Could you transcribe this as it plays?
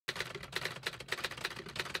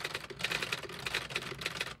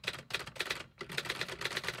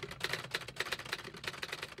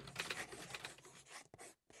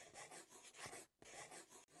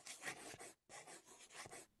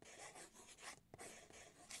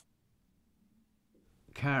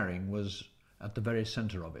caring was at the very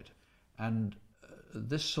centre of it. And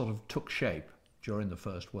this sort of took shape during the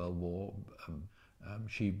First World War.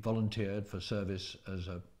 She volunteered for service as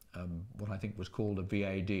what I think was called a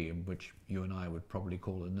VAD, which you and I would probably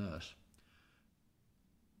call a nurse.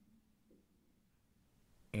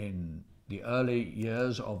 In the early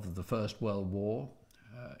years of the First World War,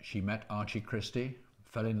 she met Archie Christie,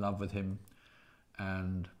 fell in love with him,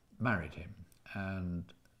 and married him. And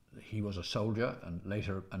he was a soldier and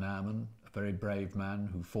later an airman, a very brave man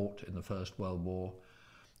who fought in the First World War.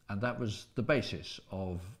 And that was the basis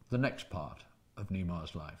of the next part of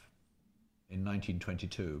Nimar's life. In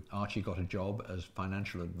 1922, Archie got a job as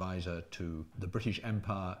financial advisor to the British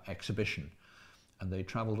Empire exhibition, and they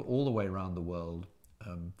travelled all the way around the world,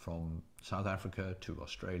 from South Africa to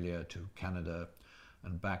Australia to Canada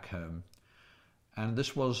and back home. And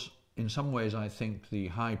this was, in some ways, I think, the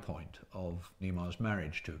high point of Nimar's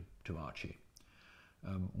marriage to Archie.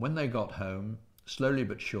 When they got home, slowly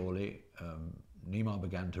but surely, Nimar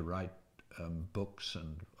began to write books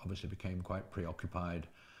and obviously became quite preoccupied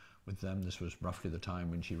with them. This was roughly the time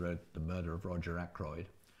when she wrote The Murder of Roger Ackroyd.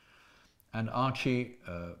 And Archie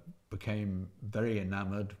became very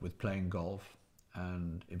enamoured with playing golf,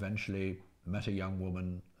 and eventually met a young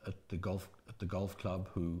woman at the golf club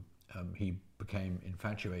who he became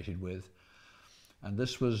infatuated with. And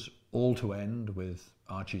this was all to end with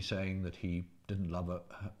Archie saying that he didn't love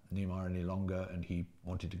Nimar any longer and he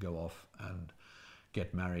wanted to go off and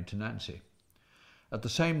get married to Nancy. At the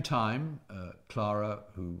same time, Clara,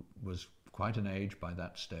 who was quite an age by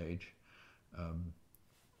that stage,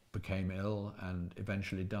 became ill and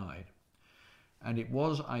eventually died. And it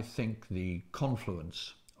was, I think, the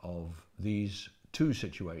confluence of these two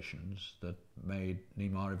situations that made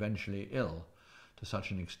Nimar eventually ill, to such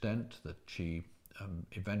an extent that she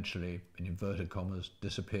eventually, in inverted commas,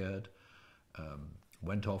 disappeared,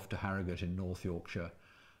 went off to Harrogate in North Yorkshire,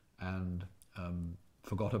 and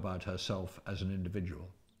forgot about herself as an individual.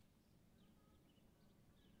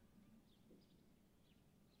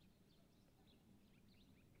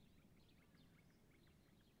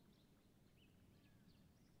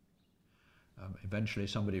 Eventually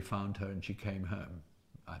somebody found her and she came home.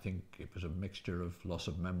 I think it was a mixture of loss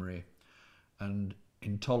of memory and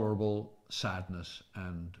intolerable sadness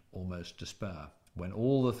and almost despair, when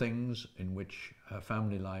all the things in which her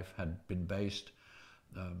family life had been based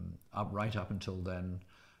right up until then,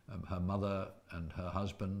 her mother and her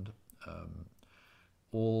husband,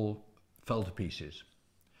 all fell to pieces.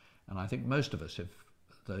 And I think most of us, if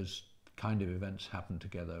those kind of events happened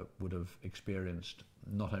together, would have experienced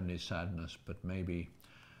not only sadness, but maybe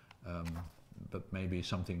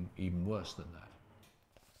something even worse than that.